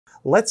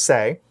let's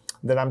say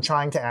that I'm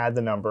trying to add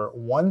the number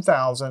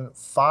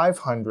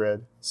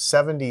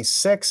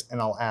 1,576,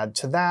 and I'll add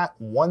to that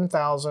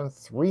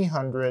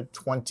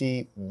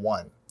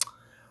 1,321.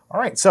 All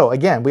right, so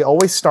again, we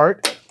always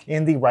start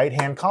in the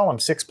right-hand column.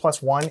 6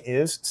 plus 1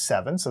 is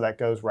 7, so that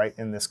goes right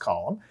in this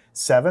column.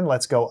 7,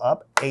 let's go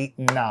up. 8,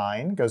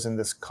 9 goes in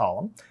this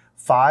column.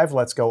 5,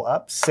 let's go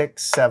up.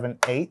 6, 7,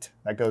 8,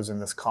 that goes in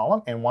this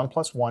column. And 1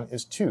 plus 1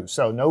 is 2.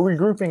 So no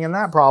regrouping in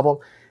that problem.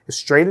 It's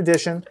straight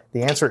addition.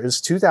 The answer is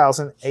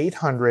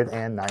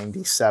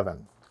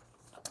 2,897.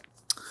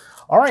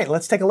 All right,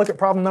 let's take a look at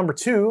problem number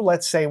 2.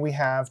 Let's say we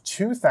have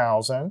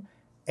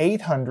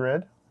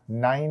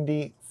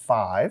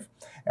 2,895,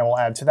 and we'll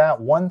add to that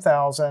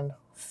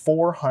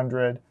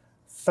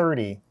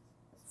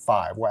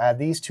 1,435. We'll add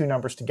these two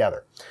numbers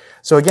together.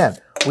 So again,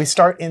 we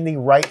start in the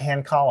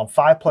right-hand column.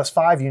 5 plus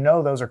 5, you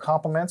know those are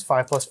complements.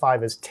 5 plus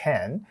 5 is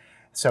 10.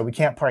 So we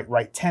can't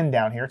write 10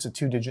 down here. It's a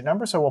two-digit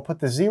number, so we'll put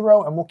the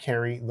 0 and we'll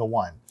carry the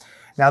 1.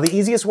 Now the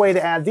easiest way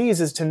to add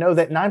these is to know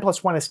that 9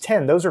 plus 1 is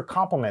 10. Those are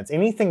complements.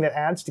 Anything that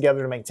adds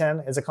together to make 10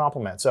 is a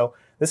complement. So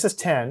this is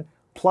 10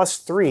 plus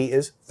 3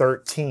 is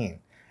 13.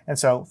 And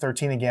so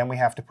 13 again, we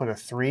have to put a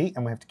 3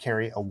 and we have to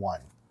carry a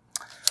 1.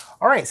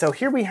 All right, so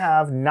here we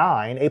have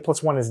 9. 8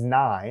 plus 1 is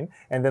 9.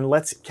 And then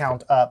let's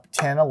count up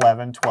 10,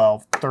 11,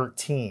 12,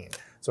 13.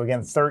 So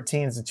again,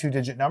 13 is a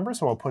two-digit number,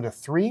 so we'll put a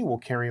 3, we'll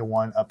carry a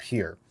 1 up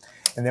here.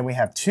 And then we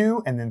have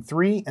 2, and then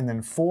 3, and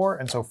then 4,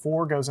 and so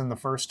 4 goes in the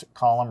first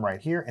column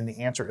right here, and the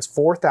answer is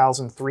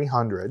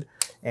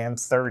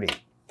 4,330.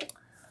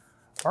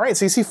 All right,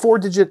 so you see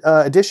 4-digit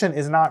addition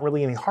is not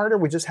really any harder.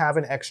 We just have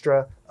an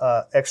extra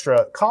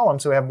column,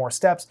 so we have more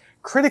steps.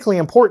 Critically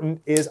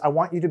important is I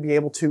want you to be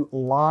able to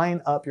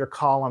line up your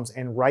columns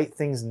and write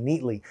things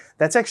neatly.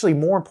 That's actually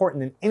more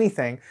important than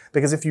anything,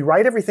 because if you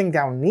write everything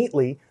down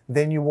neatly,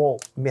 then you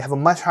will have a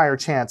much higher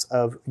chance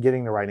of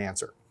getting the right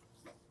answer.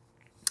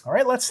 All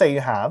right, let's say you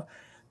have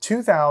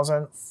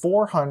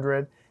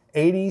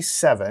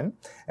 2,487,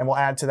 and we'll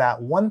add to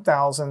that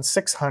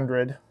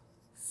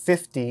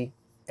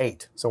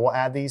 1,658. So we'll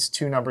add these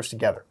two numbers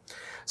together.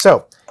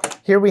 So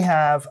here we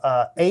have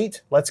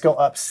 8. Let's go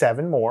up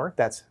 7 more.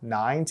 That's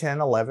 9,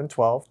 10, 11,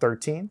 12,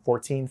 13,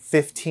 14,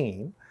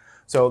 15.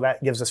 So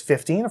that gives us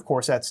 15. Of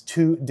course, that's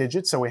two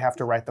digits, so we have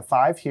to write the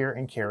 5 here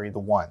and carry the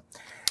 1.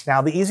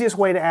 Now, the easiest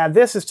way to add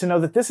this is to know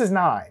that this is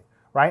 9,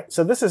 right?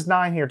 So this is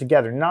 9 here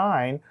together.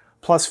 9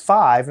 plus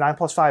 5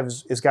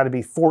 is got to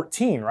be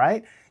 14,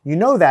 right? You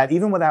know that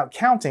even without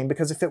counting,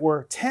 because if it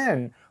were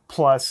 10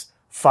 plus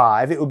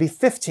 5, it would be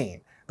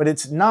 15. But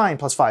it's 9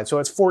 plus 5, so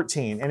it's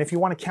 14. And if you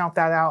want to count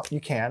that out,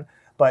 you can.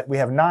 But we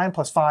have 9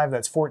 plus 5,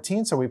 that's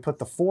 14, so we put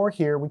the 4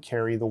 here, we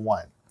carry the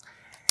 1.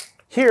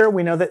 Here,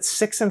 we know that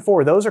 6 and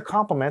 4, those are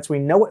complements. We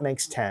know it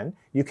makes 10.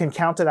 You can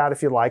count it out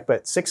if you like,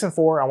 but 6 and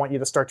 4, I want you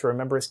to start to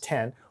remember is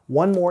 10.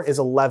 1 more is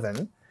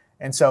 11.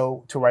 And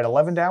so to write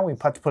 11 down, we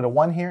have to put a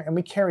 1 here, and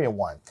we carry a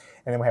 1.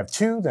 And then we have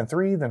 2, then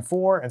 3, then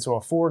 4, and so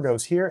a 4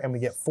 goes here, and we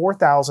get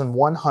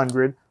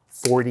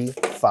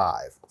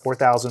 4,145.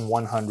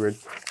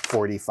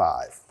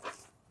 4,145.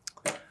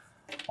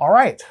 All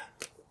right,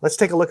 let's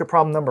take a look at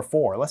problem number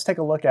 4. Let's take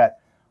a look at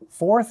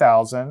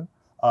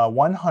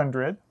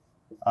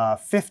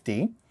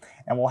 4,150,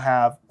 and we'll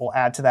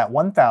add to that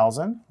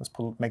 1,000. Let's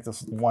make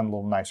this one a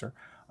little nicer.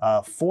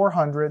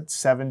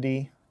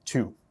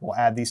 472. We'll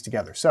add these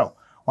together. So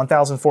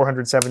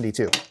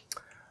 1,472.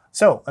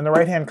 So in the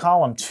right-hand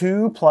column,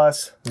 2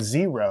 plus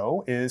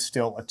 0 is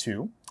still a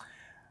 2.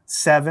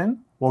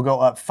 7 will go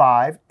up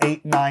 5,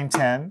 8, 9,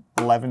 10,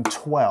 11,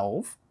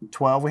 12.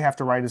 12 we have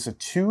to write as a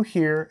 2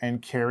 here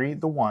and carry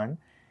the 1.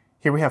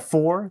 Here we have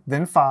 4,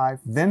 then 5,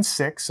 then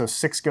 6. So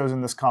 6 goes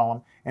in this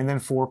column. And then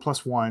 4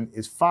 plus 1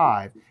 is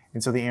 5.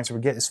 And so the answer we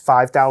get is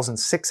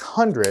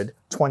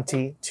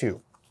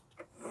 5,622.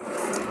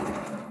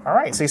 All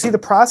right, so you see the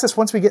process,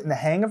 once we get in the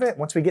hang of it,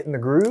 once we get in the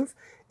groove,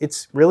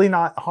 it's really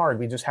not hard.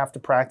 We just have to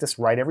practice,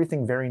 write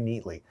everything very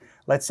neatly.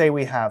 Let's say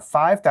we have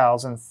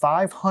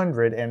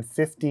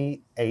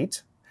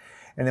 5,558,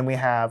 and then we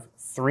have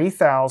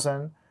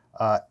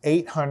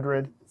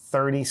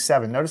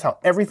 3,837. Notice how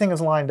everything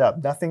is lined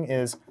up. Nothing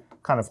is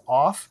kind of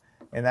off,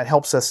 and that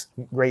helps us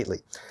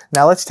greatly.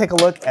 Now let's take a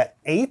look at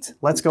 8.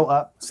 Let's go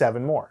up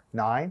 7 more.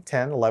 9,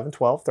 10, 11,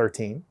 12,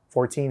 13,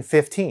 14,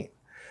 15.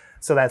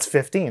 So that's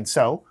 15.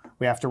 So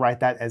we have to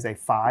write that as a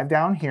 5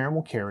 down here, and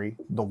we'll carry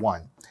the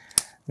 1.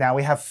 Now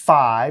we have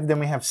 5, then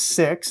we have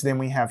 6, then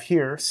we have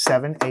here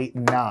 7, 8,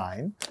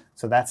 9.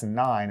 So that's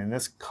 9 in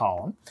this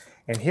column.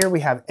 And here we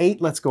have 8.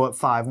 Let's go up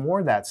 5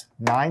 more. That's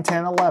 9,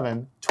 10,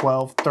 11,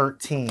 12,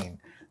 13.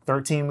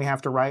 13 we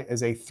have to write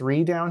as a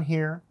 3 down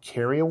here,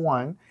 carry a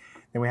 1.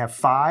 Then we have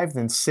 5,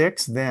 then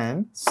 6,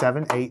 then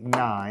 7, 8,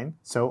 9.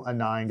 So a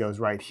 9 goes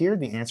right here.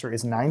 The answer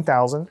is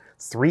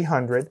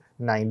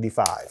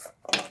 9,395.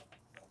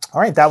 All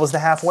right, that was the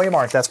halfway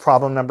mark. That's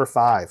problem number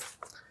 5.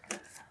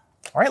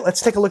 All right,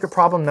 let's take a look at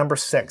problem number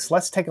 6.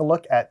 Let's take a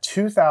look at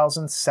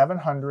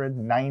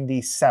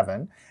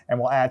 2,797, and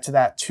we'll add to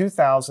that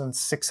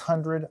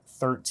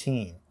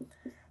 2,613.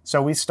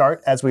 So we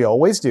start, as we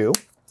always do,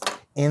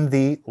 in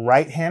the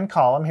right-hand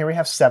column, here we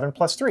have 7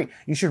 plus 3.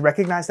 You should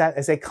recognize that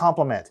as a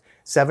complement.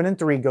 7 and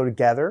 3 go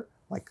together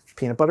like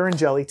peanut butter and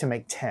jelly to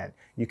make 10.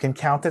 You can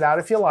count it out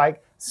if you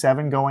like.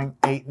 7 going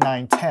 8,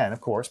 9, 10,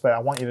 of course, but I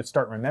want you to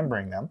start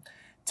remembering them.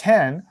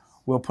 10,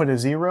 we'll put a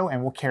 0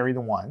 and we'll carry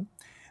the 1.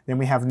 Then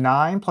we have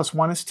 9 plus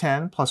 1 is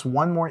 10, plus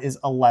 1 more is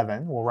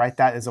 11. We'll write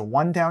that as a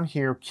 1 down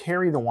here,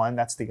 carry the 1,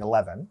 that's the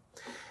 11.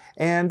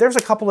 And there's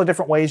a couple of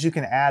different ways you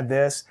can add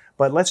this,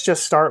 but let's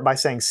just start by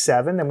saying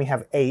 7, then we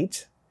have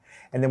 8,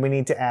 and then we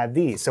need to add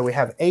these. So we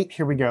have 8,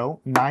 here we go,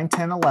 9,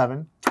 10,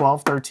 11,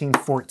 12, 13,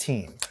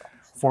 14.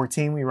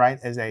 14 we write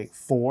as a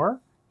 4,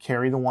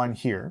 carry the 1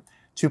 here.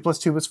 2 plus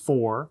 2 is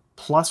 4,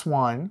 plus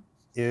 1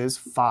 is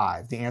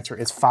 5. The answer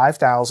is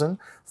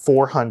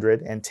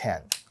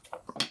 5,410.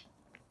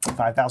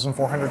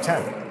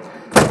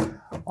 5,410.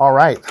 All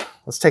right,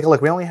 let's take a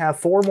look. We only have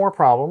 4 more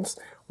problems.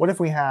 What if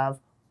we have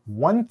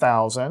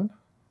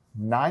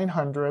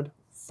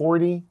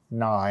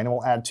 1,949?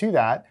 We'll add to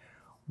that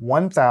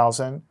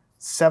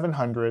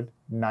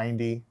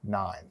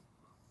 1,799.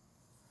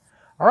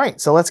 All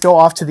right, so let's go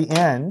off to the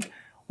end.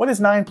 What is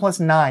 9 plus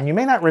 9? You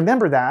may not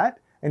remember that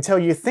until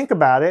you think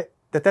about it,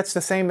 that's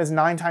the same as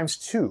 9 times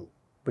 2,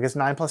 because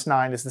 9 plus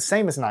 9 is the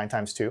same as 9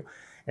 times 2.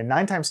 And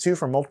 9 times 2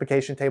 for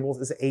multiplication tables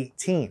is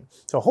 18.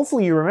 So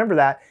hopefully you remember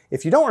that.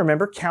 If you don't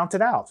remember, count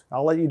it out.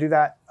 I'll let you do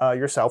that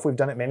yourself. We've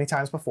done it many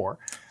times before.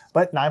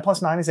 But 9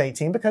 plus 9 is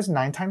 18 because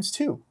 9 times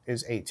 2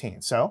 is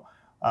 18. So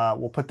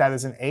we'll put that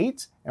as an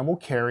 8, and we'll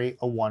carry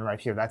a 1 right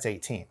here. That's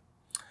 18.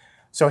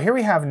 So here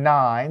we have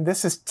 9.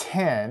 This is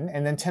 10,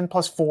 and then 10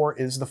 plus 4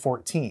 is the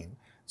 14.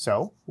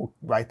 So we'll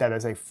write that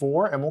as a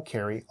 4, and we'll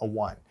carry a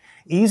 1.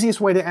 Easiest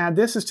way to add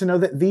this is to know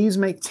that these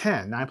make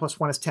 10. 9 plus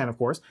 1 is 10, of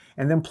course,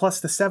 and then plus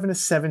the 7 is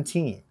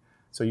 17.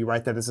 So you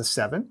write that as a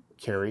 7,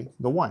 carry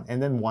the 1,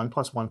 and then 1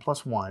 plus 1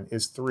 plus 1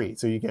 is 3.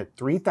 So you get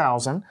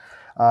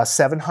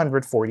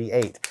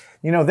 3,748.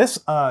 You know, this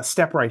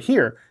step right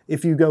here,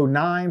 if you go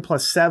 9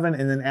 plus 7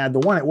 and then add the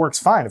 1, it works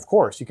fine, of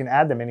course. You can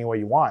add them any way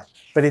you want.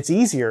 But it's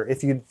easier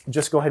if you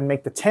just go ahead and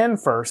make the 10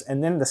 first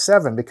and then the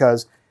 7,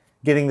 because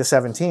getting the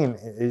 17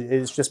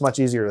 is just much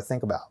easier to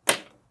think about.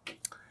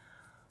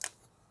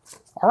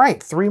 All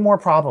right, 3 more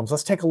problems.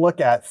 Let's take a look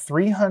at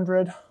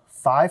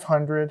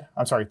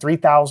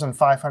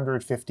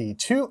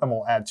 3,552, and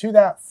we'll add to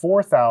that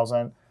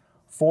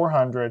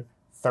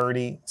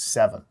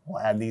 4,437. We'll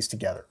add these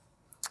together.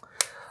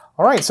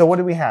 All right, so what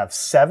do we have?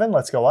 7,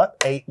 let's go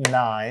up, 8,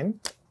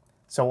 9.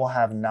 So we'll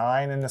have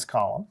 9 in this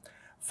column.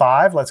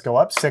 5, let's go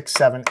up, 6,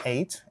 7,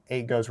 8.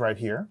 8 goes right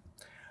here.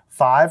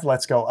 5,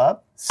 let's go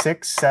up,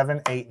 6,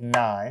 7, 8,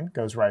 9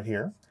 goes right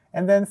here.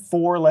 And then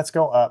 4, let's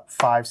go up,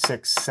 5,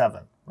 6,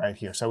 7. Right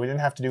here. So we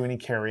didn't have to do any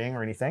carrying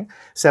or anything.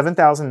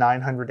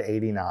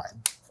 7,989.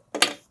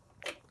 All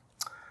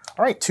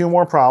right, 2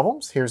 more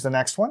problems. Here's the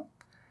next one.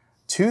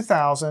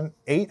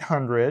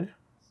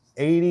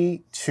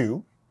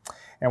 2,882.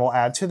 And we'll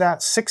add to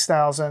that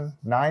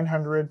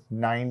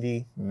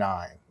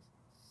 6,999.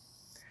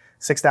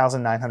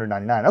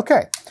 6,999.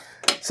 Okay,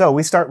 so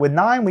we start with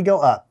 9, we go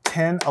up.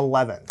 10,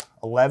 11.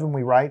 11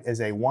 we write as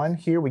a 1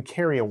 here. We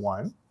carry a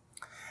 1.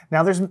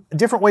 Now there's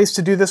different ways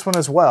to do this one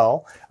as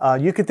well.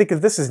 You could think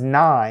of this as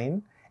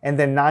 9, and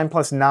then 9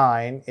 plus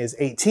 9 is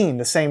 18,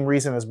 the same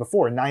reason as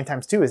before. 9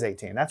 times 2 is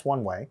 18. That's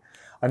one way.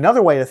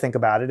 Another way to think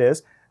about it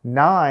is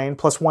 9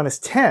 plus 1 is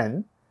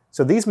 10.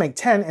 So these make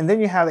 10, and then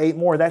you have 8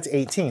 more. That's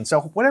 18. So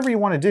whatever you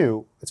want to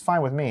do, it's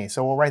fine with me.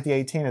 So we'll write the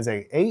 18 as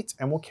a 8,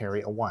 and we'll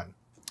carry a 1.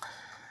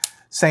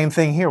 Same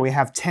thing here. We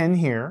have 10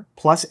 here,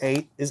 plus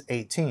 8 is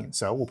 18.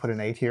 So we'll put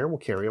an 8 here. We'll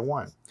carry a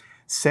 1.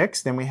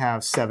 6, then we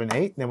have 7,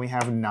 8, then we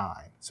have 9.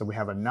 So we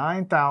have a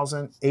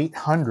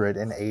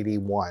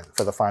 9,881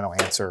 for the final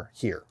answer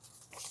here.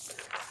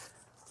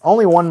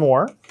 Only one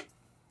more.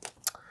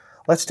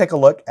 Let's take a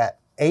look at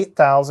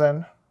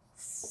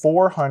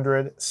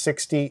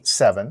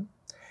 8,467,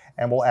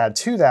 and we'll add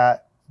to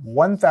that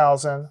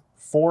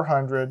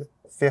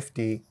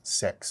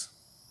 1,456.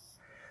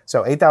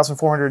 So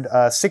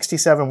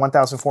 8,467,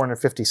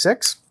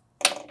 1,456.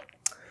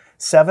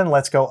 7,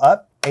 let's go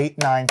up.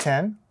 8, 9,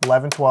 10,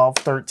 11, 12,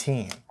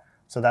 13.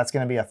 So that's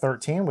going to be a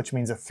 13, which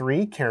means a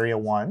 3, carry a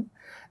 1.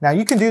 Now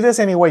you can do this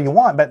any way you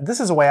want, but this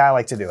is the way I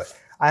like to do it.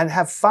 I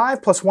have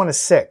 5 plus 1 is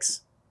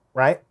 6,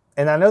 right?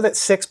 And I know that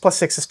 6 plus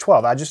 6 is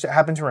 12. I just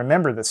happen to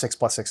remember that 6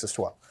 plus 6 is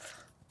 12.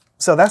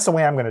 So that's the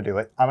way I'm going to do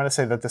it. I'm going to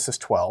say that this is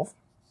 12.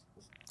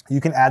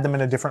 You can add them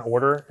in a different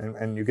order,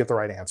 and you get the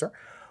right answer.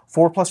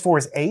 4 plus 4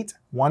 is 8.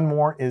 1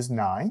 more is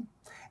 9.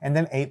 And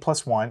then 8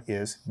 plus 1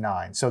 is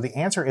 9. So the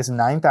answer is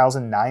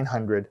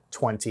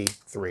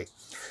 9,923.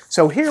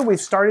 So here we've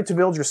started to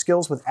build your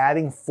skills with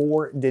adding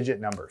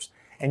 4-digit numbers.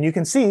 And you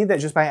can see that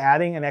just by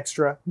adding an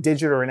extra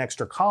digit or an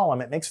extra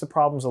column, it makes the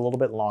problems a little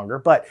bit longer.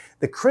 But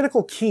the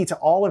critical key to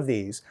all of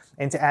these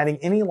and to adding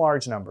any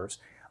large numbers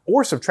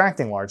or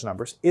subtracting large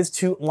numbers is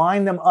to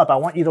line them up. I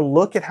want you to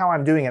look at how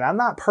I'm doing it. I'm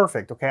not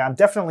perfect, okay? I'm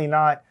definitely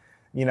not,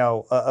 you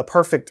know, a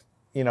perfect,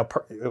 you know,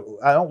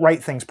 I don't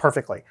write things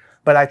perfectly.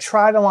 But I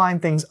try to line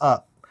things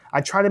up.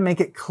 I try to make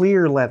it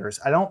clear letters.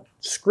 I don't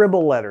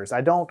scribble letters.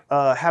 I don't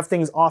have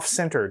things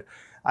off-centered.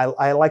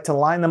 I like to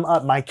line them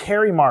up. My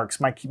carry marks,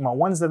 my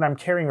ones that I'm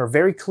carrying are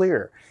very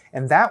clear.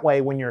 And that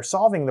way, when you're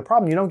solving the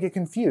problem, you don't get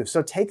confused.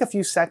 So take a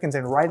few seconds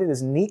and write it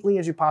as neatly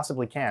as you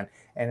possibly can,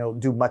 and it'll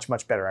do much,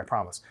 much better, I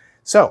promise.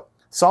 So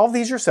solve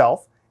these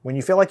yourself. When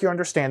you feel like you're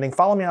understanding,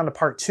 follow me on to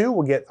part 2.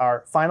 We'll get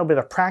our final bit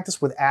of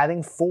practice with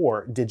adding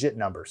 4-digit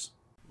numbers.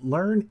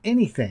 Learn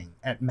anything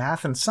at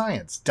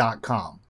mathandscience.com.